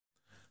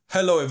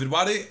Hello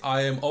everybody,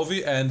 I am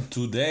Ovi and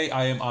today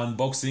I am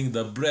unboxing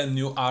the brand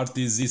new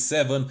Arty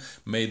Z7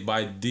 made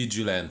by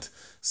Digiland.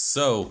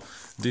 So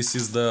this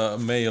is the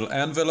mail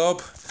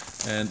envelope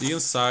and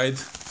inside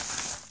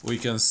we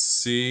can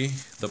see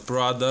the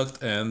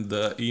product and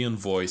the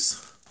invoice.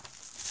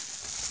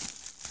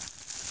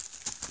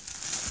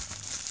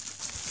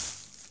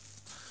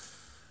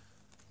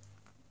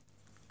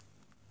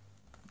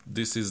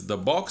 This is the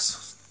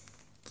box.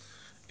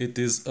 It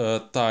is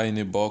a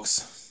tiny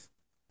box.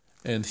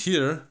 And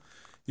here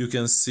you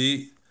can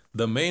see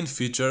the main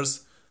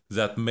features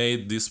that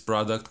made this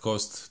product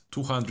cost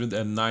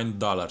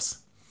 $209.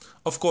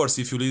 Of course,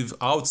 if you live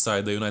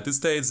outside the United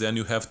States, then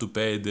you have to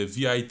pay the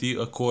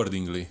VAT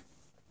accordingly.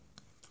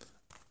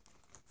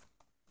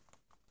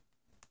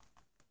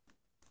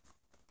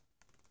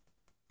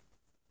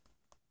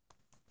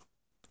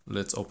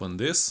 Let's open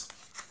this.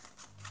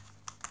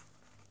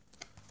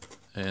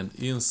 And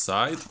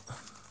inside,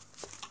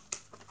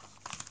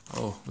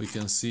 we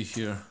can see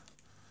here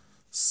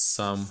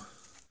some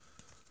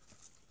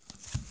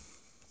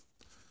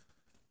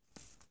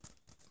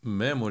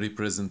memory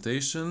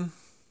presentation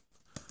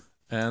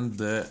and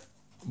the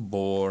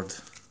board.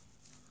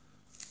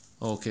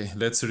 Okay,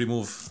 let's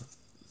remove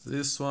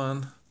this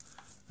one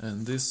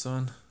and this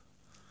one.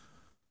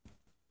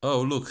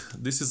 Oh, look,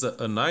 this is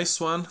a nice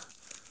one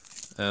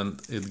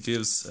and it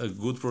gives a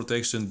good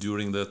protection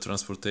during the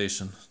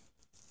transportation.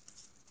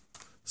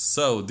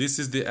 So this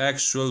is the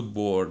actual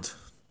board.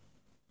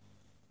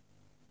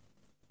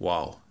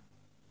 Wow,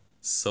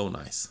 so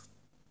nice.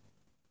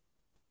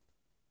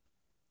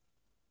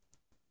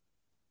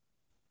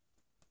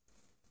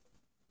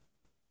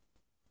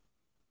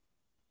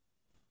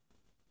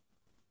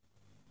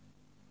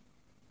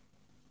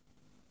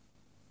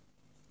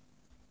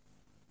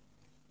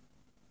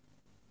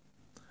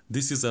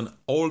 This is an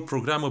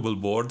all-programmable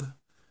board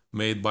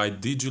made by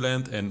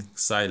Digiland and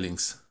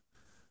Xilinx.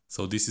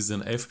 So this is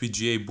an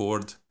FPGA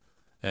board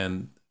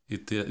and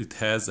it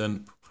has a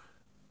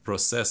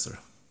processor.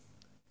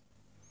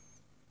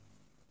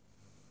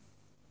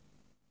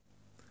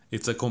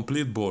 It's a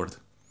complete board.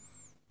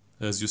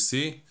 As you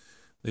see,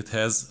 it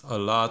has a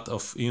lot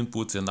of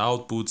inputs and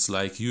outputs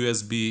like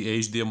USB,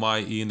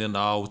 HDMI in and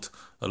out,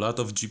 a lot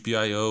of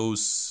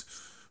GPIOs,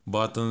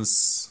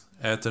 buttons,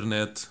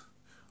 Ethernet,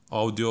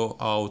 audio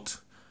out,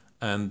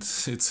 and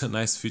it's a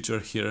nice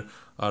feature here,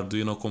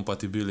 Arduino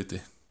compatibility.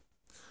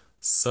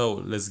 So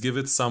let's give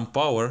it some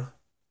power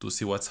to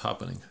see what's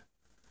happening.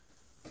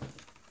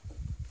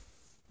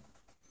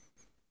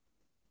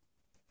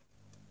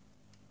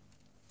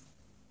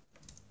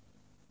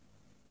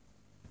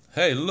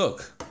 Hey,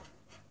 look!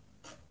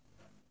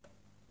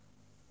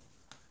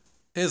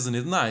 Isn't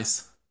it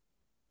nice?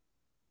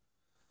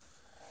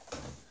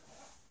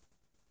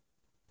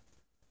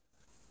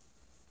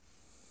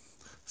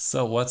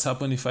 So what's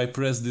happened if I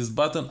press this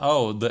button?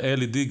 Oh, the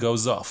LED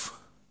goes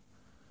off.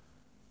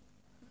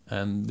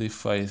 And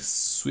if I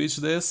switch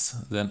this,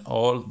 then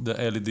all the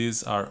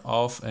LEDs are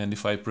off, and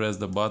if I press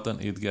the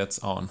button, it gets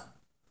on.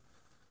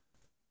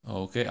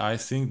 Okay, I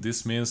think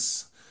this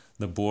means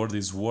the board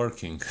is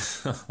working.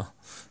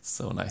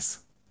 So nice.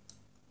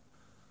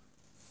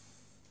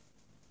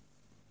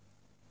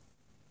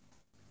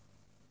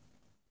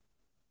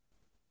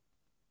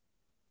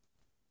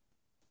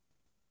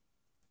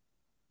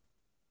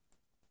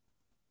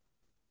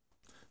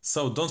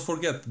 So don't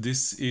forget,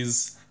 this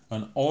is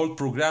an all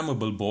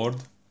programmable board.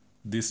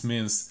 This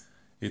means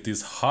it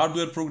is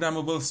hardware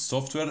programmable,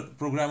 software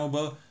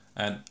programmable,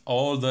 and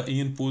all the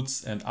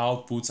inputs and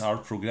outputs are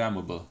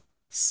programmable.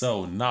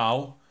 So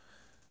now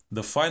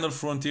the final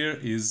frontier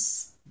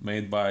is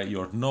made by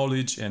your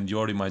knowledge and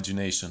your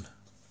imagination.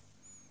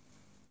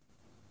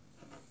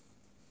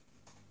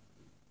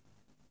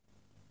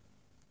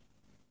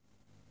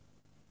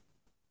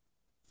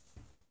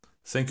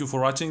 Thank you for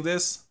watching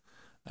this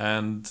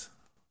and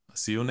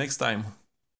see you next time.